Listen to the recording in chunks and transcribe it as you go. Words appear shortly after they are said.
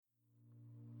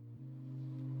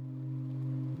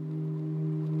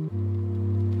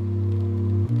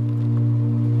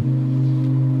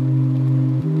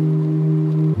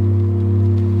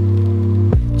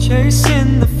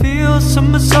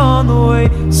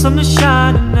sun is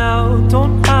shining now,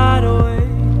 don't hide away.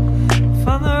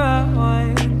 Find the right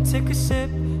wine, take a sip,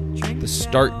 drink The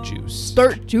Start Juice.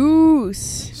 Start juice.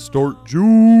 Start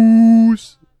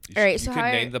Juice. All right, You so could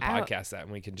how name the I- podcast that,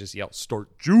 and we can just yell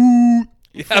Start Juice.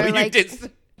 Yeah, you like- did.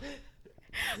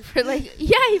 For like,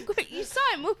 yeah, you saw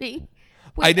it moving.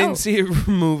 Wait, I didn't oh. see it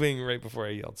moving right before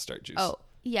I yelled Start Juice. Oh,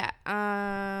 yeah.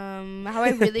 How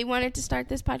I really wanted to start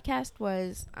this podcast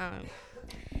was,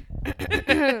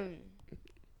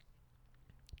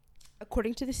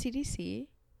 according to the CDC,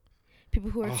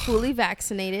 people who are fully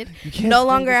vaccinated can't no bring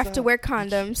longer this have to up. wear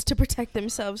condoms to protect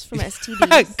themselves from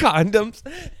STDs. Condoms.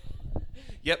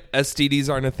 Yep, STDs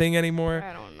aren't a thing anymore.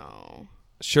 I don't know.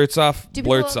 Shirts off, Do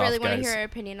people blurts really off, want to guys. hear our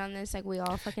opinion on this? Like, we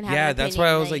all fucking have Yeah, an that's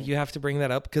opinion, why I was like, you have to bring that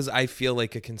up because I feel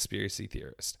like a conspiracy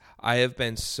theorist. I have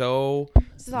been so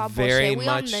this is all very bullshit. We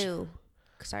much. all knew.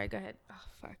 Sorry, go ahead. Oh,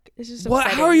 fuck. It's just What?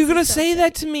 upsetting. How are you This gonna is so say upsetting.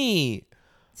 that to me?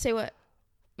 Say what?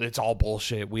 It's all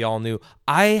bullshit. We all knew.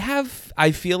 I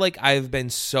feel like I've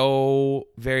been so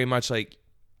very much like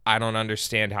I don't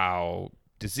understand how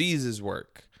diseases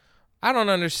work. I don't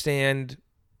understand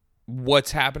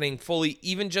what's happening fully,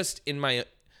 even just in my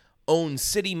own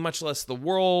city, much less the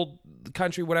world, the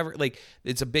country, whatever. Like,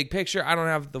 it's a big picture. I don't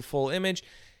have the full image.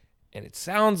 And it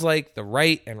sounds like the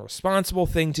right and responsible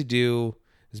thing to do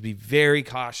is be very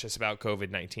cautious about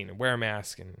COVID-19 and wear a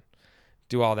mask and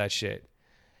do all that shit.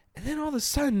 And then all of a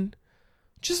sudden,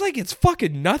 just like it's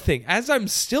fucking nothing, as I'm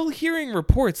still hearing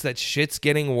reports that shit's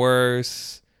getting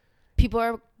worse. People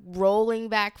are rolling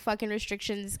back fucking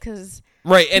restrictions because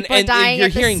Right, and people are dying you're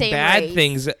at the hearing same bad rate.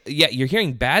 things. Yeah, you're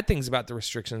hearing bad things about the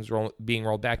restrictions being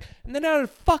rolled back. And then out of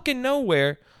fucking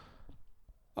nowhere,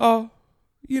 oh,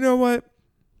 you know what?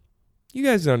 You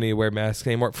guys don't need to wear masks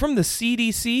anymore. From the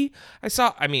CDC,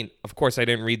 I mean, of course I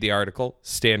didn't read the article.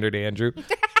 Standard Andrew.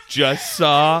 Just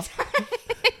saw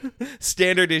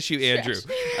standard issue Andrew.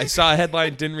 I saw a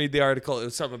headline, didn't read the article. It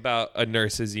was something about a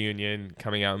nurses union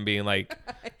coming out and being like,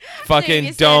 fucking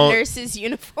you said don't. nurse's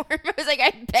uniform. I was like,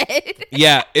 I bet.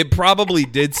 Yeah, it probably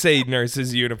did say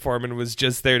nurses uniform and was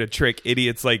just there to trick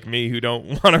idiots like me who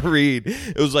don't want to read.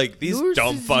 It was like, these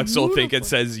dumb Nurses fucks will think it uniform.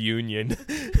 says union.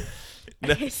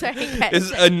 Sorry, guys.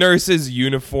 It's a nurses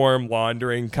uniform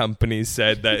laundering company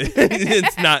said that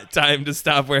it's not time to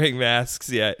stop wearing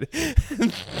masks yet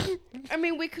I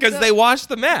mean, we could because go- they wash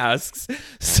the masks,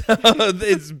 so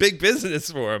it's big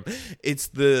business for them. It's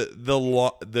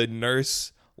the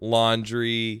nurse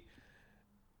laundry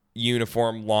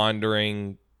uniform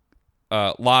laundering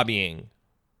lobbying.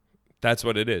 That's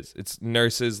what it is. It's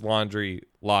nurses laundry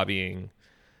lobbying.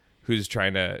 Who's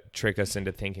trying to trick us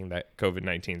into thinking that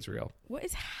COVID-19 is real? What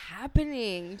is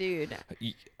happening, dude?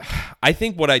 I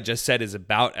think what I just said is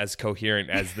about as coherent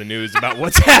as the news about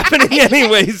what's happening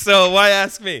anyway, so why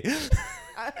ask me?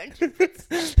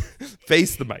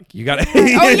 Face the mic. You gotta.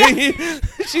 Oh, yeah.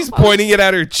 She's pointing it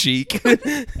at her cheek. Yeah,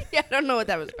 I don't know what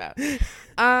that was about.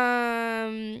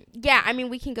 Yeah, I mean,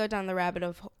 we can go down the rabbit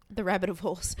of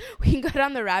holes. We can go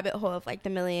down the rabbit hole of like the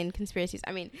million conspiracies.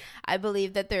 I mean, I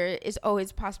believe that there is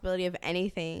always a possibility of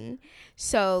anything.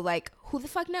 So like, who the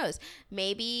fuck knows?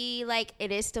 Maybe like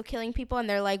it is still killing people, and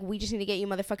they're like, we just need to get you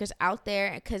motherfuckers out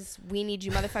there because we need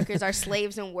you motherfuckers, our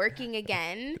slaves, and working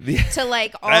again to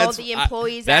like all the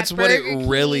employees. That's at what Burger it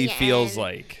really King feels and,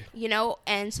 like. you know,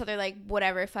 and so they're like,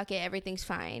 whatever, fuck it, everything's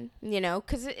fine, you know,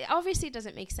 because it obviously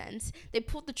doesn't make sense. They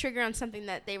pulled the trigger on something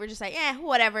that they were just like,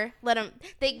 whatever, let them,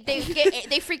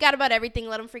 they freak out about everything,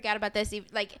 let them freak out about this,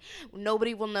 like,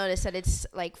 nobody will notice that it's,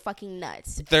 like, fucking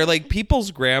nuts. They're like,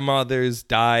 people's grandmothers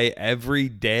die every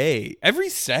day, every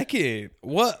second.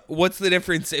 What's the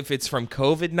difference if it's from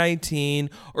COVID-19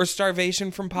 or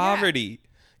starvation from poverty?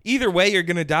 Either way, you're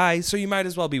gonna die, so you might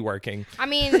as well be working. I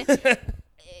mean,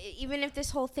 even if this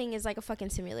whole thing is like a fucking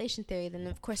simulation theory, then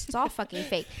of course it's all fucking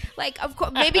fake. Like, of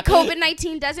course, maybe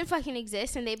COVID-19 doesn't fucking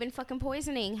exist, and they've been fucking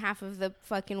poisoning half of the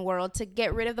fucking world to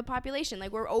get rid of the population.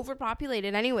 Like, we're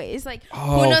overpopulated anyways. Like,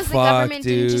 who knows? The government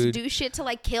didn't just do shit to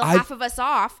like kill half of us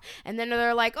off, and then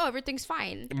they're like, oh, everything's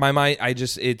fine. My mind,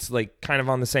 it's like kind of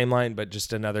on the same line, but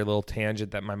just another little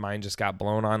tangent that my mind just got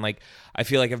blown on. Like, I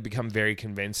feel like I've become very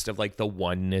convinced of like the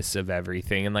oneness of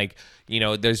everything, and like, you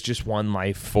know, there's just one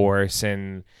life force,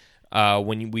 and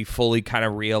when we fully kind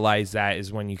of realize that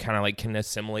is when you kind of like can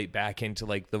assimilate back into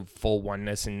like the full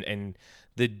oneness and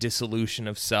the dissolution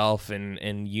of self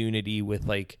and unity with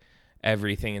like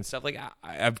everything and stuff. Like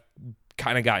I've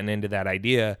kind of gotten into that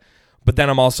idea, but then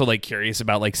I'm also like curious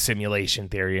about like simulation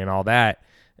theory and all that.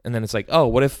 And then it's like, oh,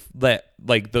 what if that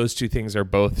like those two things are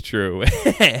both true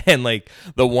and like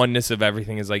the oneness of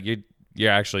everything is like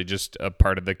you're actually just a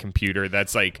part of the computer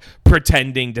that's like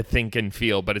pretending to think and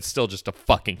feel, but it's still just a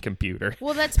fucking computer.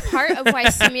 Well, that's part of why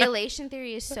simulation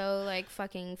theory is so like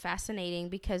fucking fascinating,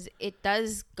 because it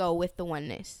does go with the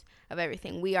oneness of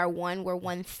everything. We are one, we're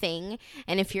one thing.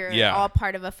 And if you're all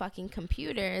part of a fucking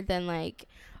computer, then like,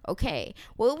 okay.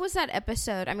 What was that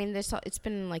episode? I mean, it's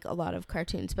been like a lot of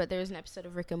cartoons, but there's an episode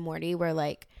of Rick and Morty where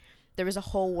like there was a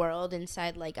whole world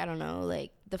inside, like, I don't know,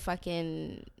 like the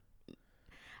fucking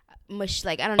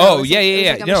like, I don't know. Oh, it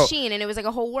was like a machine, and it was like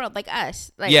a whole world, like us.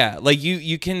 Like, yeah, like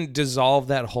you can dissolve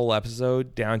that whole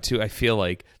episode down to, I feel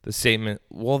like, the statement,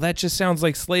 well, that just sounds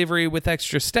like slavery with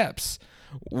extra steps,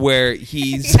 where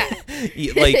he's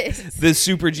like the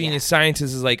super genius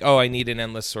scientist is like, oh, I need an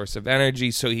endless source of energy,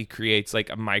 so he creates like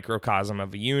a microcosm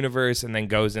of a universe and then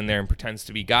goes in there and pretends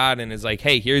to be God and is like,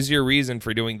 hey, here's your reason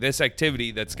for doing this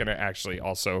activity that's going to actually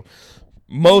also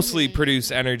mostly produce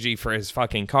energy for his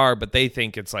fucking car, but they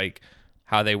think it's like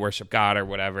how they worship God or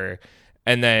whatever.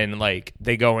 And then like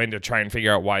they go in to try and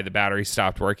figure out why the battery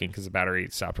stopped working, because the battery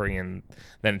stopped working. And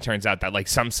then it turns out that like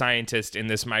some scientist in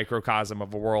this microcosm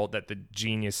of a world that the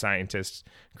genius scientist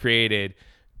created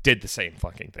did the same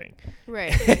fucking thing.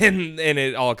 Right. and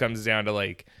it all comes down to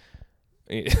like,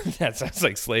 that sounds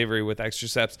like slavery with extra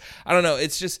steps. I don't know.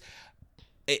 It's just,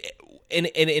 and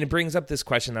it brings up this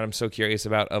question that I'm so curious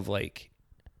about of like,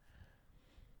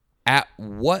 at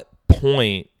what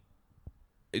point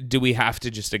do we have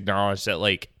to just acknowledge that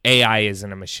like AI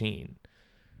isn't a machine?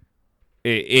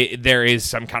 There is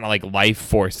some kind of like life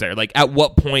force there. Like, at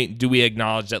what point do we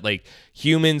acknowledge that like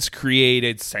humans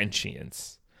created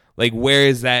sentience? Like, where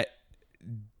is that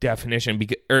definition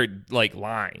or like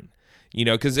line? You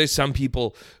know, because there's some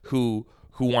people who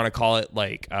want to call it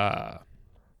like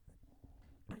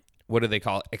what do they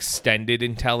call it? Extended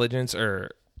intelligence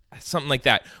or something like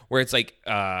that, where it's like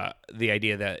the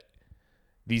idea that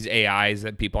these AIs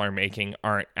that people are making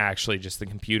aren't actually just the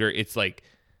computer. It's like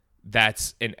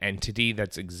that's an entity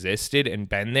that's existed and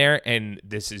been there, and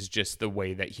this is just the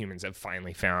way that humans have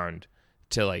finally found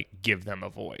to like give them a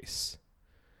voice.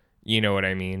 You know what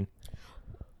I mean?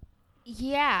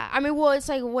 Yeah, I mean, well, it's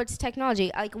like, what's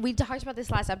technology? Like, we talked about this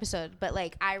last episode, but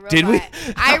like, iRobot. Did we?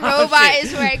 iRobot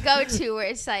is where I go to, where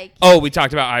it's like. Oh, we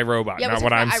talked about iRobot, yeah, not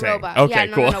what I'm saying. iRobot. Okay,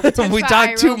 yeah, cool. No, we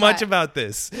talked too much about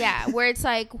this. Yeah, where it's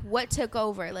like, what took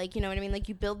over? Like, you know what I mean? Like,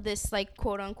 you build this like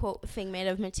quote unquote thing made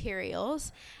of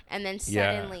materials, and then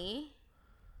suddenly,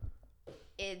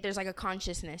 there's like a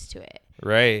consciousness to it.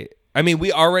 Right. I mean,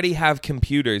 we already have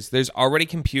computers. There's already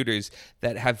computers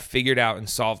that have figured out and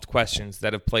solved questions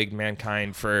that have plagued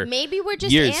mankind for maybe we're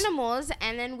just years. Animals,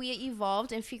 and then we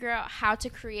evolved and figure out how to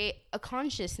create a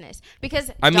consciousness.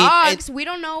 Because dogs, we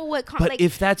don't know what. But like,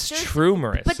 if that's true,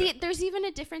 Marissa. But there's even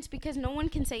a difference, because no one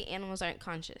can say animals aren't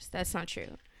conscious. That's not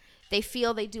true. They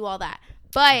feel, they do all that.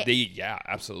 But yeah,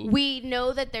 absolutely. We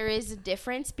know that there is a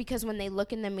difference, because when they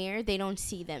look in the mirror, they don't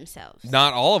see themselves.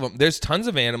 Not all of them. There's tons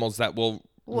of animals that will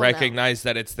recognize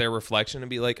that it's their reflection and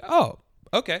be like, oh,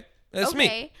 okay, that's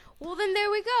me. Well, then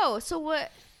there we go. So what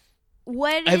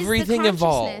everything is the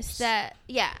evolves. that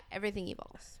everything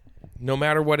evolves. No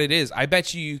matter what it is. I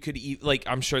bet you could eat, like,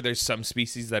 I'm sure there's some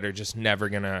species that are just never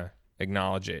gonna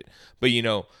acknowledge it. But you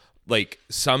know, like,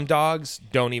 some dogs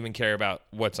don't even care about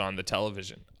what's on the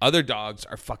television. Other dogs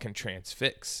are fucking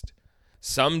transfixed.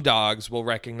 Some dogs will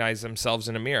recognize themselves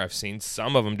in a mirror. I've seen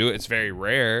some of them do it. It's very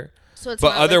rare. So it's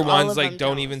but other like ones like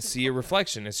don't even see a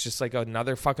reflection. It's just like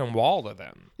another fucking wall to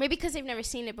them. Maybe because they've never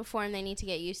seen it before and they need to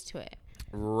get used to it.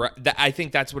 Right. I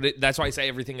think that's what that's why I say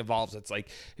everything evolves. It's like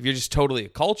if you're just totally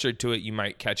acculturated to it, you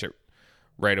might catch it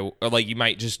right away, or like you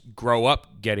might just grow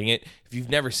up getting it. If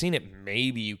you've never seen it,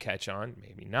 maybe you catch on,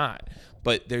 maybe not.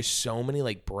 But there's so many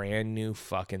like brand new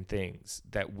fucking things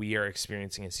that we are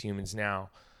experiencing as humans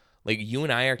now. Like, you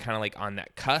and I are kind of like on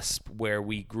that cusp where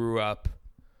we grew up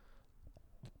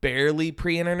barely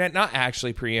pre-internet, not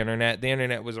actually pre-internet. The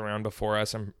internet was around before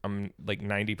us. I'm like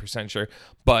 90% sure,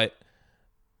 but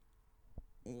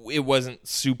it wasn't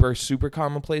super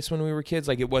commonplace when we were kids.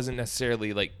 Like, it wasn't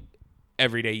necessarily like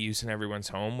everyday use in everyone's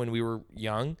home when we were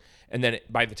young. And then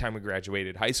by the time we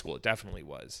graduated high school, it definitely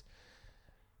was.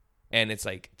 And it's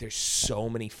like, there's so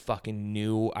many fucking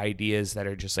new ideas that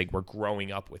are just like, we're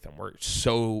growing up with them. We're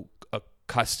so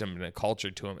accustomed and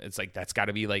cultured to them. It's like, that's got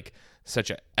to be like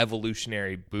such an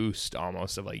evolutionary boost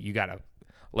almost of like, you got to,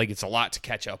 like, it's a lot to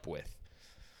catch up with.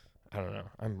 I don't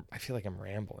know. I feel like I'm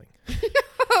rambling.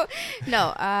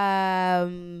 No.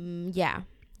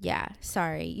 Yeah.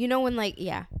 Sorry. You know when like,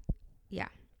 yeah.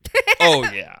 Oh,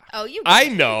 yeah. Oh, you get I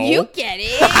it. know. You get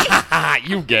it.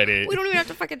 You get it. We don't even have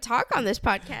to fucking talk on this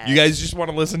podcast. You guys just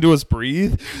want to listen to us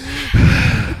breathe?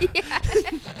 Yeah.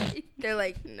 They're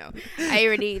like, no.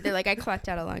 They're like, I clocked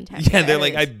out a long time Yeah, ago. they're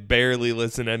like, I barely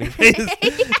listen anyways.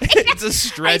 It's a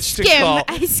stretch to call.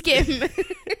 I skim.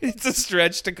 It's a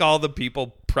stretch to call the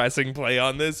people pressing play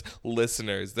on this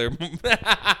listeners. They're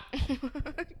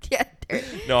Yeah.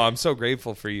 No, I'm so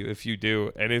grateful for you if you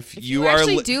do. And if You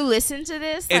actually do listen to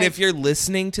this. and like, if you're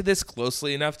listening to this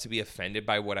closely enough to be offended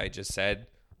by what I just said,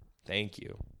 thank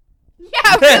you.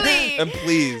 yeah, really. And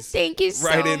please Thank you so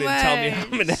write in much. and tell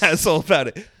me I'm an asshole about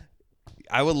it.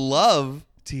 I would love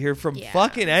to hear from Yeah.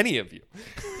 fucking any of you.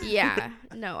 Yeah.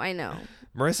 No, I know.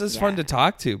 Marissa's Yeah. fun to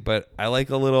talk to, but I like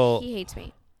a little. He hates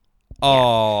me.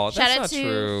 Oh, Shout that's out not to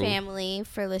true. family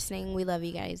for listening. We love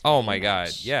you guys. Oh very my god,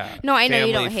 much. yeah. No, I know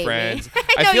you Family, don't hate friends. me.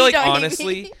 I know feel you like don't hate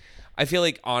honestly, me. I feel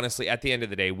like honestly, at the end of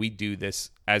the day, we do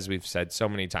this as we've said so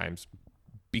many times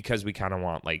because we kind of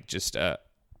want like just a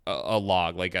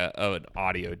log, like an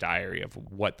audio diary of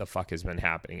what the fuck has been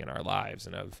happening in our lives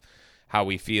and of how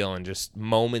we feel and just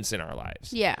moments in our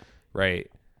lives. Yeah. Right.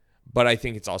 But I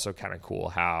think it's also kind of cool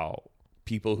how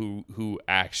people who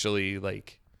actually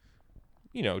like,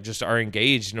 you know, just are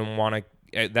engaged and want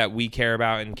to, that we care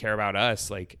about and care about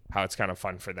us, like how it's kind of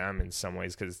fun for them in some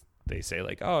ways because they say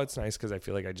like, oh, it's nice because I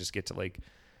feel like I just get to like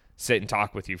sit and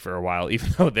talk with you for a while,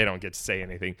 even though they don't get to say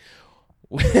anything,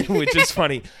 which is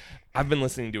funny. I've been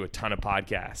listening to a ton of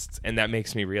podcasts and that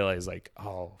makes me realize like,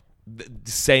 oh,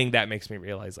 saying that makes me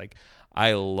realize like,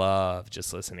 I love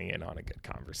just listening in on a good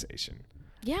conversation.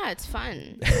 Yeah, it's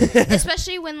fun.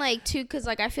 Especially when like too, because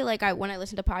like I feel like when I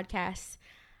listen to podcasts,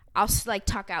 I'll like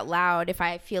talk out loud if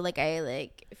I feel like I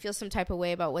like feel some type of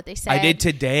way about what they said. I did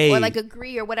today. Or like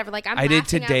agree or whatever. Like I did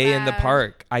laughing out today in the loud.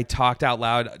 park. I talked out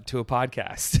loud to a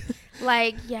podcast.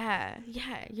 Like, yeah.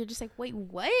 You're just like, wait,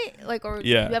 what? Like, or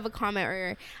Yeah. you have a comment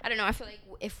or I don't know. I feel like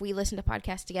if we listen to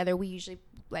podcasts together, we usually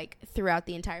like throughout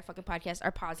the entire fucking podcast are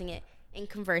pausing it and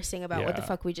conversing about what the Yeah.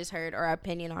 fuck we just heard or our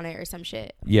opinion on it or some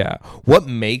shit. Yeah. What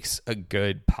makes a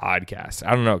good podcast?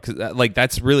 I don't know. Cause like,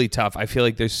 that's really tough. I feel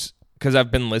like because I've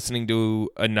been listening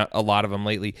to a lot of them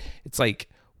lately. It's like,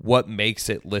 what makes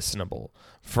it listenable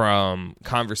from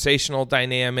conversational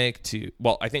dynamic to,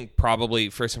 well, I think probably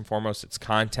first and foremost, it's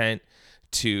content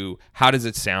to how does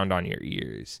it sound on your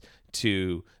ears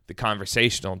to the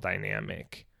conversational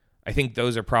dynamic. I think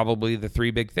those are probably the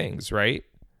three big things, right?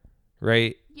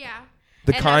 Right. Yeah.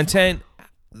 The And content,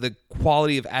 the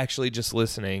quality of actually just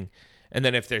listening, and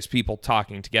then if there's people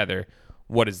talking together,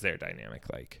 what is their dynamic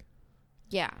like?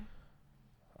 Yeah.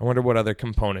 I wonder what other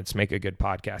components make a good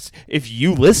podcast. If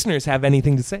you listeners have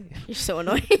anything to say, You're so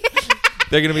annoying.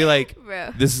 they're going to be like,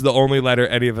 Bro. this is the only letter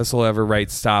any of us will ever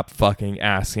write. Stop fucking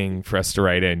asking for us to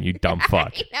write in, you dumb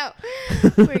fuck. I know.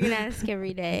 We're going to ask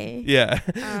every day. Yeah.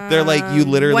 They're like, you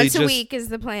literally once just a week is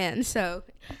the plan. So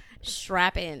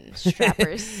strap in,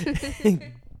 strappers.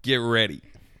 get ready.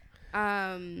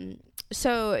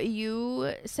 So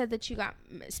you said that you got,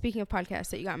 speaking of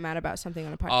podcasts, that you got mad about something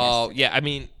on a podcast. Oh, yeah. I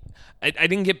mean, I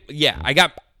didn't get, yeah,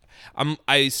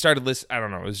 I started listening, I don't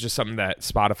know, it was just something that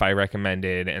Spotify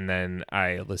recommended, and then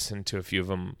I listened to a few of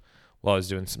them while I was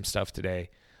doing some stuff today.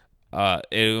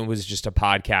 It was just a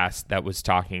podcast that was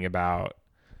talking about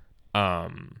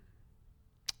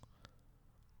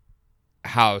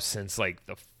how since like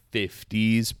the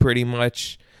 50s pretty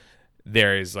much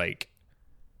there is like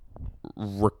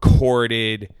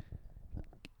recorded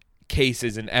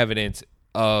cases and evidence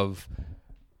of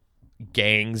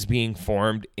gangs being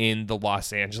formed in the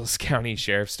Los Angeles County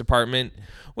Sheriff's Department,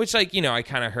 which, like, you know, I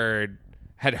kind of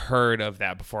had heard of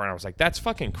that before, and I was like, that's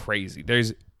fucking crazy.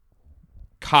 There's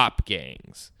cop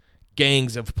gangs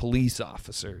of police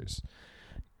officers.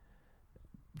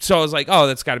 So I was like, oh,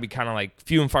 that's got to be kind of like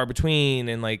few and far between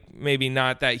and like maybe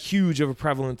not that huge of a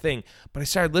prevalent thing. But I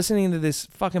started listening to this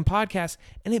fucking podcast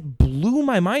and it blew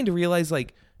my mind to realize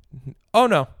like, oh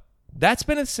no, that's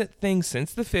been a thing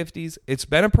since the 50s. It's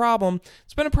been a problem.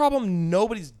 It's been a problem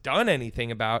nobody's done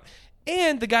anything about.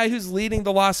 And the guy who's leading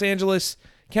the Los Angeles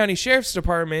County Sheriff's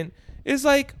Department is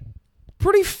like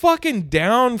pretty fucking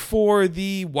down for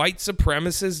the white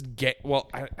supremacist well,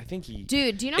 I think he...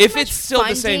 Dude, do you know if how much it's still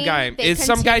the same guy, they it's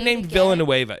some guy continue named to get?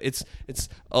 Villanueva. It's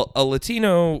a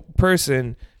Latino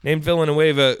person named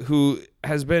Villanueva who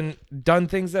has done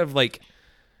things that have like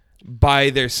by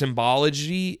their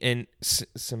symbology and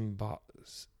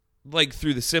like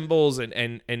through the symbols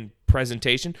and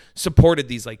presentation supported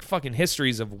these like fucking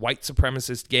histories of white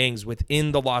supremacist gangs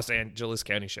within the Los Angeles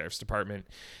County Sheriff's Department.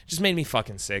 It just made me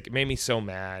fucking sick. It made me so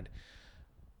mad.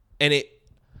 And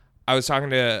I was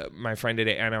talking to my friend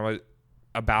today and I was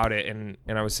about it and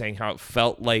I was saying how it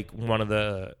felt like one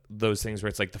of those things where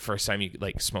it's like the first time you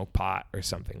like smoke pot or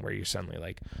something where you're suddenly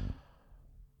like,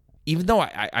 even though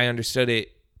I understood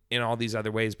it in all these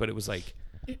other ways, but it was like,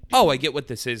 oh, I get what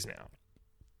this is now.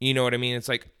 You know what I mean? It's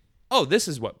like, oh, this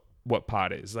is what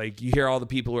pot is. Like, you hear all the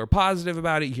people who are positive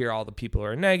about it, you hear all the people who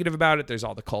are negative about it. There's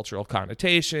all the cultural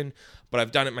connotation, but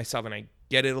I've done it myself and I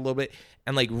get it a little bit.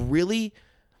 And like really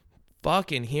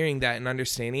fucking hearing that and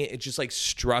understanding it, it just like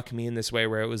struck me in this way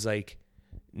where it was like,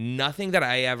 nothing that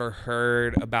I ever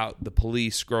heard about the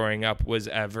police growing up was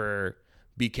ever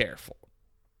be careful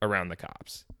around the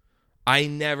cops. I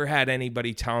never had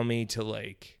anybody tell me to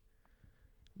like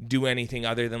do anything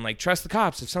other than like trust the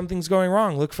cops. If something's going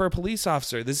wrong, look for a police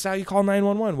officer. This is how you call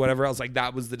 911, whatever else. Like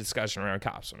that was the discussion around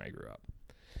cops when I grew up.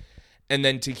 And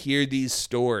then to hear these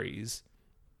stories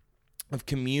of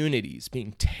communities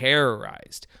being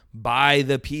terrorized by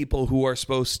the people who are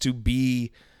supposed to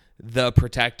be the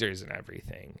protectors and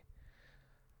everything.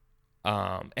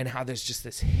 And how there's just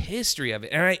this history of it.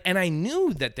 And I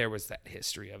knew that there was that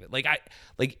history of it.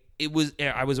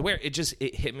 I was aware. It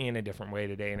hit me in a different way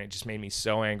today, and it just made me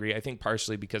so angry. I think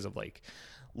partially because of like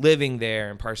living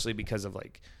there, and partially because of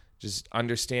like just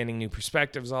understanding new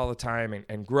perspectives all the time,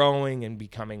 and growing and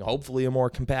becoming hopefully a more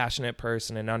compassionate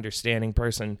person and understanding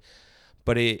person.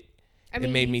 But it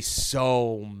made me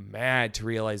so mad to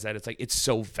realize that it's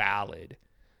so valid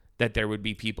that there would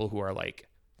be people who are like,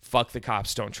 fuck the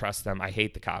cops, don't trust them, I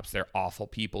hate the cops, they're awful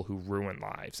people who ruin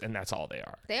lives, and that's all they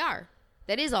are. They are.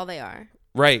 That is all they are.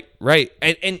 Right.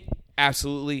 And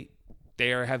absolutely,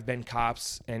 there have been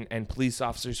cops and police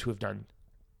officers who have done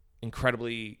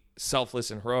incredibly selfless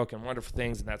and heroic and wonderful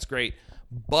things, and that's great.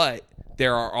 But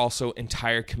there are also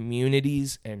entire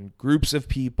communities and groups of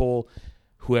people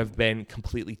who have been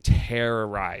completely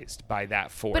terrorized by that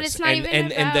force. But it's not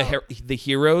and the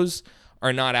heroes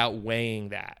are not outweighing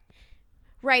that.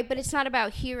 Right, but it's not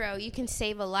about hero. You can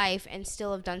save a life and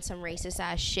still have done some racist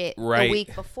ass shit right. the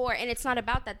week before, and it's not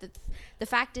about that. The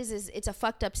fact is it's a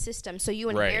fucked up system. So you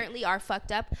inherently are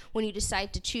fucked up when you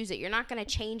decide to choose it. You're not going to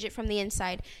change it from the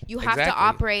inside. You have to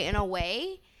operate in a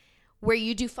way where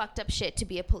you do fucked up shit to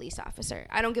be a police officer.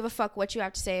 I don't give a fuck what you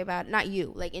have to say about, not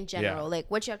you, like in general, like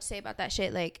what you have to say about that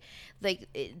shit. Like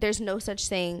there's no such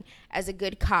thing as a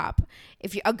good cop.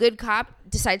 If a good cop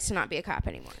decides to not be a cop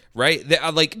anymore, right?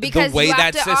 Because the way you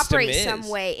have that to system operate is some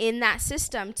way in that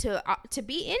system to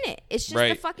be in it. It's just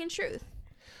the fucking truth.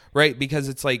 Right, because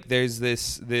it's like there's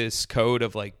this code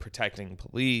of like protecting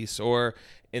police, or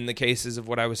in the cases of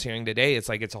what I was hearing today, it's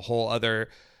like it's a whole other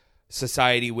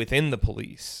society within the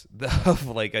police of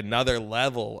like another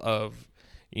level of,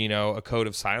 you know, a code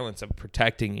of silence of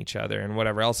protecting each other and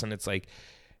whatever else. And it's like,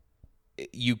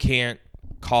 you can't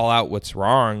call out what's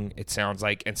wrong, it sounds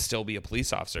like, and still be a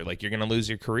police officer. Like, you're going to lose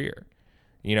your career.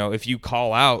 You know, if you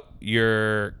call out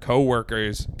your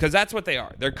coworkers, because that's what they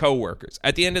are. They're coworkers.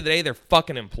 At the end of the day, they're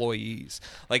fucking employees.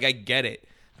 Like, I get it.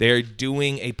 They're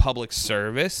doing a public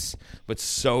service, but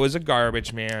so is a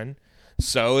garbage man.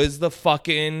 So is the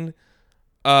fucking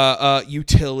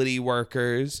utility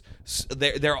workers.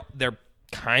 They're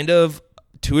kind of,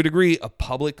 to a degree, a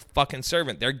public fucking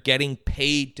servant. They're getting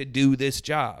paid to do this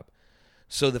job.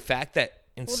 So the fact that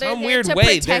in some weird way,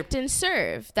 they're to protect and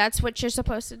serve. That's what you're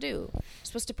supposed to do. You're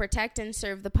supposed to protect and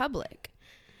serve the public.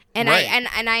 And right.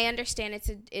 I understand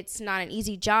it's not an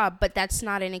easy job, but that's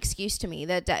not an excuse to me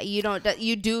that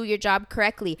you do your job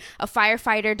correctly. A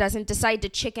firefighter doesn't decide to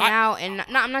chicken out, and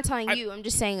I'm not telling you. I'm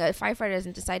just saying a firefighter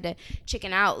doesn't decide to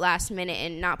chicken out last minute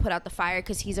and not put out the fire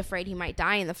because he's afraid he might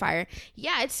die in the fire.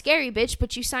 Yeah, it's scary, bitch,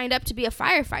 but you signed up to be a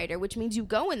firefighter, which means you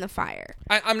go in the fire.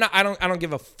 I don't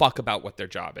give a fuck about what their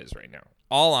job is right now.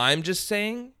 All I'm just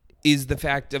saying is the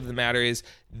fact of the matter is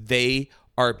they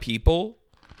are people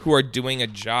who are doing a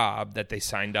job that they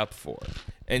signed up for.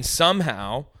 And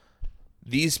somehow,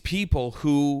 these people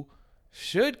who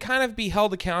should kind of be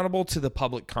held accountable to the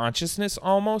public consciousness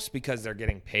almost because they're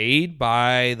getting paid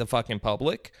by the fucking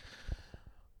public,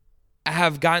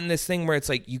 have gotten this thing where it's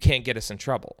like, you can't get us in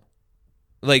trouble.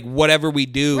 Like, whatever we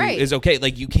do is okay.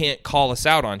 Like, you can't call us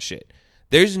out on shit.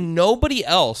 There's nobody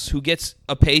else who gets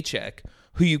a paycheck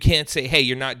who you can't say, hey,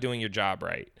 you're not doing your job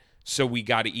right. So we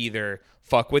got to either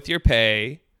fuck with your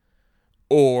pay,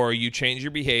 or you change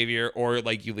your behavior, or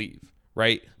like you leave,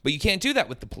 right? But you can't do that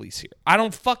with the police here. I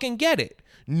don't fucking get it.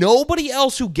 Nobody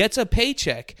else who gets a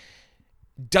paycheck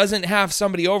doesn't have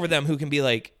somebody over them who can be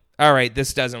like, all right,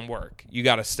 this doesn't work. You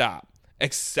got to stop.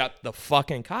 Except the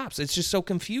fucking cops. It's just so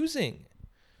confusing.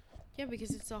 Yeah,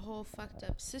 because it's a whole fucked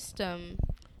up system.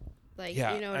 Like,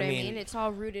 Yeah, you know what I I mean- mean? It's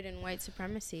all rooted in white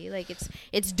supremacy. Like,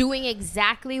 it's doing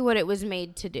exactly what it was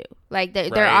made to do. Like, they're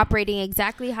Right. operating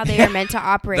exactly how they are meant to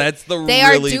operate. That's the they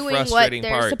really are doing what frustrating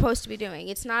they're part. supposed to be doing.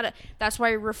 It's not. That's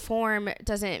why reform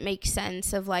doesn't make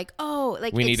sense. Of like, oh,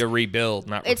 like We it's- need to rebuild,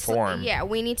 not reform. Yeah,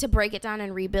 we need to break it down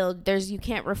and rebuild. You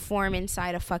can't reform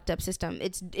inside a fucked up system.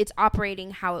 It's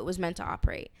operating how it was meant to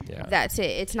operate. Yeah. That's it.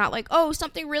 It's not like, oh,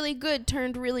 something really good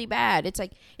turned really bad. It's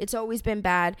like, it's always been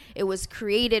bad. It was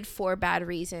created for bad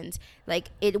reasons. Like,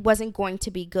 it wasn't going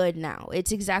to be good now.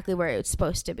 It's exactly where it's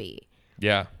supposed to be.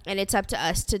 Yeah. And it's up to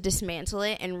us to dismantle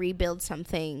it and rebuild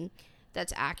something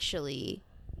that's actually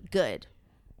good.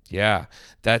 Yeah.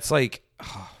 That's like,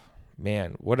 oh,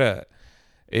 man,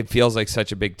 it feels like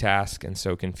such a big task and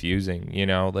so confusing, you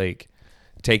know, like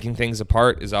taking things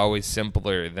apart is always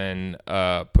simpler than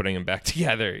putting them back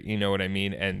together. You know what I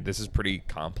mean? And this is pretty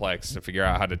complex to figure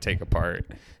out how to take apart.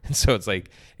 And so it's like,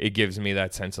 it gives me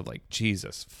that sense of like,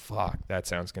 Jesus, fuck, that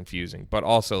sounds confusing. But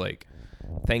also like,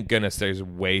 thank goodness there's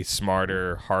way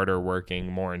smarter, harder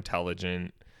working, more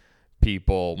intelligent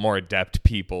people, more adept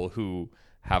people who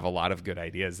have a lot of good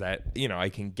ideas that, you know, I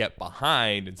can get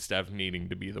behind instead of needing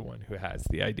to be the one who has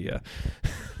the idea.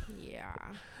 Yeah.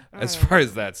 As far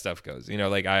as that stuff goes, you know,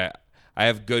 like I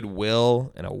have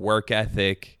goodwill and a work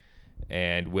ethic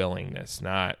and willingness,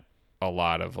 not a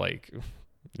lot of like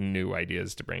new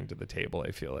ideas to bring to the table,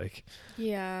 I feel like.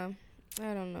 Yeah.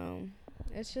 I don't know.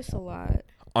 It's just a lot.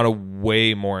 On a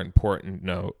way more important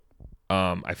note,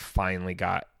 I finally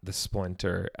got the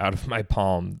splinter out of my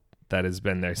palm that has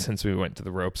been there since we went to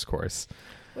the ropes course.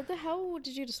 What the hell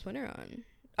did you just winter on?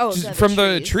 Oh, Just from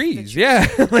the trees. Yeah.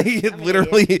 Like I'm an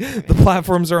literally idiot. the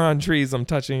platforms are on trees. I'm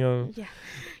touching them. Yeah.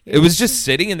 It was just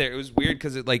sitting in there. It was weird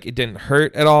because it didn't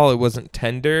hurt at all. It wasn't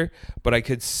tender, but I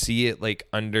could see it like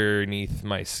underneath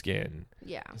my skin.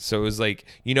 Yeah. So it was like,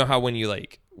 you know how when you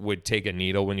like would take a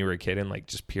needle when you were a kid and like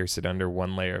just pierce it under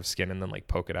one layer of skin and then like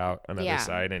poke it out another Yeah.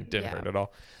 side and it didn't Yeah. hurt at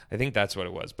all. I think that's what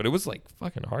it was, but it was like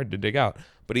fucking hard to dig out.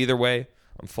 But either way,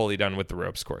 I'm fully done with the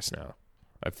ropes course now.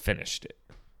 I've finished it.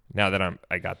 Now that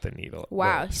I got the needle.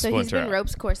 Wow. the So he's splinter been out.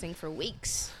 ropes coursing for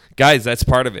weeks. Guys, that's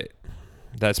part of it.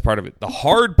 That's part of it. The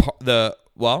hard part,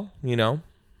 well, you know,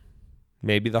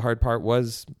 maybe the hard part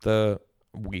was the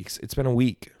weeks. It's been a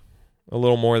week, a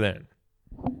little more than.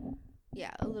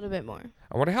 Yeah, a little bit more.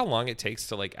 I wonder how long it takes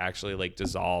to like actually like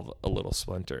dissolve a little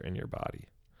splinter in your body.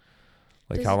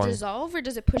 Like Does how it long? dissolve or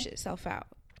does it push itself out?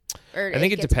 Or I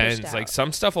think it gets pushed depends. Like out?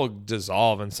 some stuff will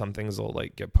dissolve and some things will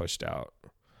like get pushed out.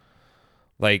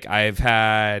 Like I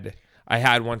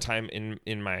had one time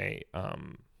in my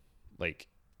like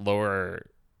lower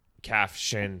calf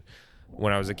shin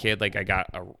when I was a kid, like I got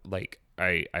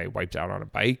I wiped out on a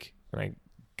bike and I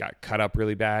got cut up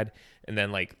really bad. And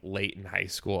then like late in high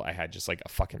school, I had just like a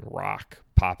fucking rock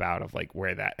pop out of like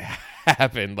where that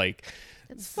happened. Like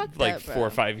That's fucked like up, bro. 4 or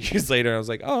 5 years later, I was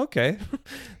like, oh, okay.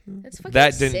 That's fucking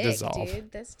that didn't sick, dissolve.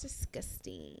 Dude. That's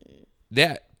disgusting.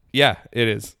 Yeah, it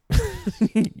is.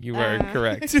 You are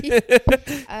correct.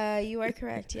 You are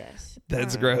correct. Yes.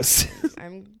 That's gross.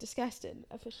 I'm disgusted.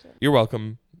 Officially. You're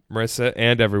welcome, Marissa,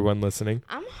 and everyone listening.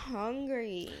 I'm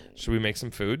hungry. Should we make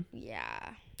some food? Yeah.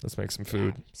 Let's make some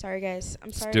food. Yeah. Sorry, guys.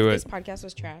 I'm sorry do if it. this podcast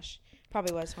was trash.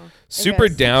 Probably was, huh? It Super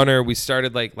was. downer. We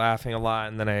started like laughing a lot,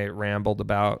 and then I rambled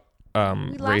about We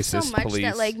laughed so racist much police.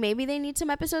 that like maybe they need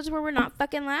some episodes where we're not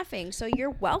fucking laughing. So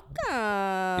you're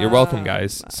welcome. You're welcome,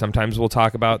 guys. Sometimes we'll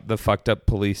talk about the fucked up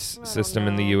police I don't system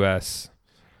in the know. U.S.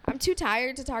 I'm too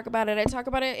tired to talk about it. I talk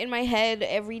about it in my head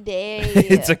every day.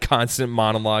 It's a constant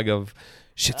monologue of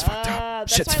shit's fucked up.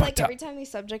 That's Shit's why, fucked like, up. every time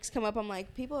these subjects come up, I'm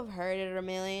like, people have heard it a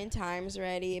million times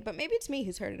already, but maybe it's me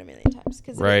who's heard it a million times.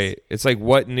 Cause Right. It's like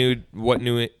what new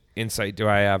insight do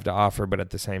I have to offer? But at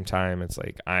the same time, it's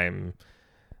like I mean,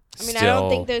 still, I don't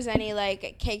think there's any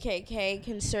like KKK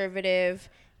conservative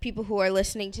people who are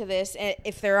listening to this. And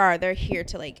if there are, they're here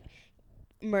to like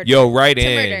murder. Yo, right to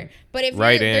in. murder. But if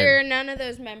Right there are in. none of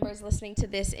those members listening to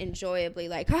this enjoyably,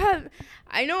 like,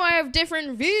 I know I have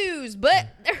different views, but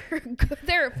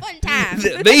they're a fun time.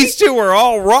 These two are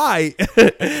all right.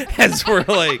 As we're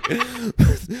like,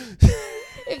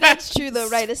 If that's true, though,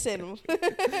 write us in.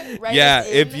 Write yeah, us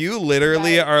in. if you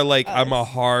literally Write are like, I'm a us.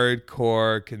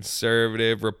 hardcore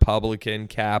conservative, Republican,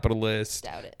 capitalist,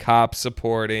 Doubt it. cop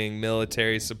supporting,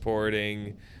 military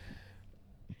supporting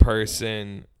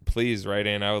person, please write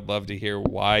in. I would love to hear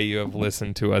why you have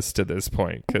listened to us to this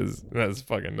point, because that's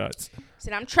fucking nuts.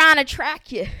 Said, I'm trying to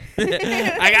track you.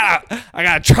 I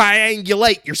gotta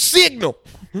triangulate your signal.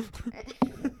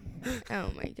 Oh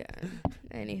my god.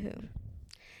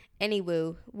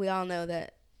 Anywho, we all know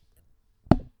that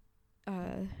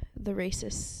the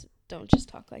racists don't just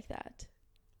talk like that.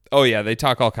 Oh yeah, they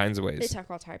talk all kinds of They ways. talk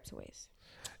all types of ways.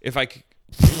 If I could,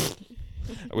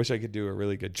 I wish I could do a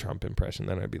really good Trump impression.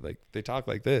 Then I'd be like, they talk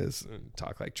like this, and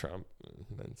talk like Trump. And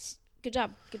then Good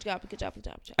job. Good job. Good job. Good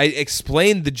job. Good job. I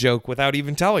explained the joke without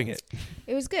even telling it.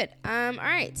 It was good. All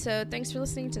right. So thanks for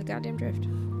listening to The Goddamn Drift.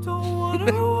 Don't wanna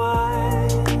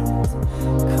rewind.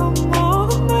 Come all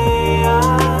the way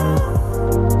out.